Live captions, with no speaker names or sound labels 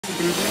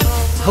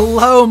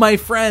Hello, my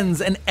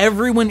friends, and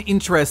everyone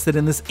interested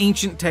in this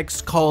ancient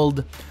text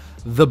called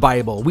the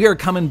Bible. We are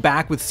coming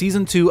back with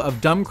Season 2 of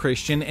Dumb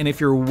Christian, and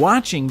if you're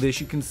watching this,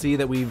 you can see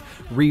that we've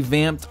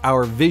revamped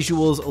our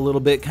visuals a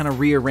little bit, kind of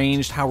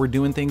rearranged how we're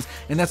doing things,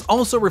 and that's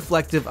also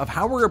reflective of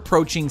how we're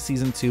approaching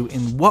Season 2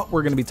 and what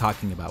we're going to be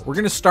talking about. We're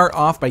going to start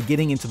off by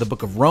getting into the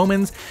book of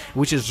Romans,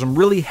 which is some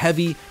really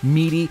heavy,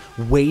 meaty,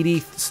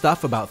 weighty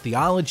stuff about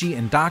theology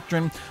and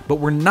doctrine, but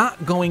we're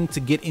not going to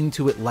get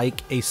into it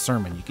like a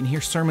sermon. You can hear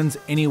sermons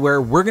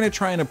anywhere. We're going to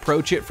try and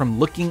approach it from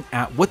looking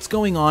at what's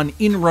going on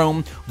in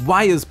Rome.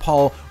 Why is Paul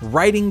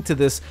writing to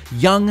this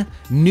young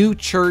new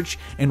church,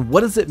 and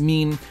what does it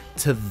mean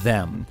to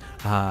them?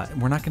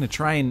 We're not going to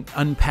try and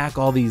unpack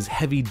all these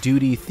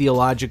heavy-duty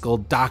theological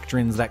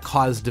doctrines that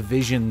cause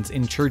divisions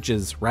in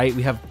churches, right?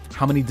 We have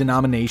how many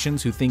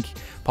denominations who think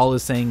Paul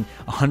is saying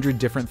 100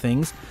 different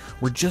things?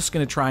 We're just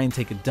going to try and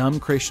take a dumb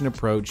Christian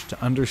approach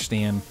to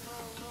understand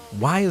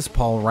why is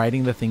Paul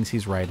writing the things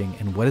he's writing,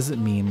 and what does it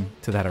mean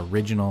to that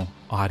original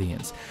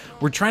audience?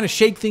 We're trying to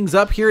shake things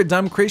up here at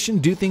Dumb Christian,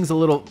 do things a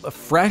little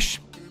fresh.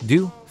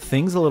 Do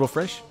things a little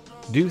fresh.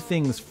 Do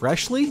things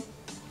freshly.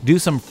 Do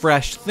some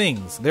fresh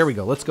things. There we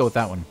go. Let's go with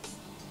that one.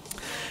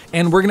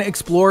 And we're going to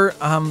explore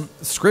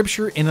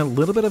scripture in a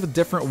little bit of a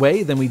different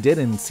way than we did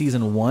in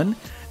Season 1.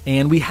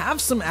 And we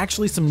have some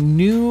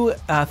new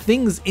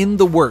things in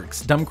the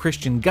works. Dumb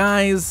Christian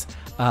Guys,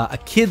 a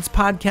kids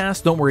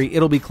podcast. Don't worry,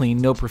 it'll be clean.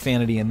 No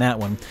profanity in that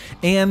one.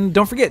 And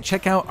don't forget,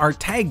 check out our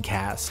tag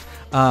cast,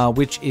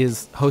 which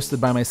is hosted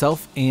by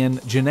myself and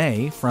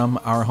Janae from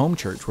our home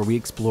church, where we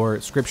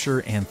explore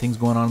scripture and things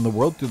going on in the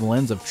world through the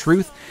lens of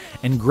truth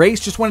and grace.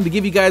 Just wanted to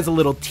give you guys a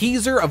little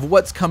teaser of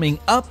what's coming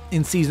up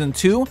in Season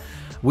 2,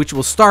 which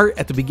will start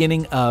at the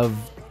beginning of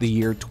the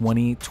year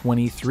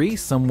 2023,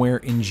 somewhere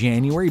in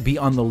January. Be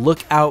on the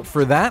lookout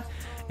for that,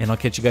 and I'll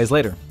catch you guys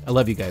later. I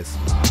love you guys.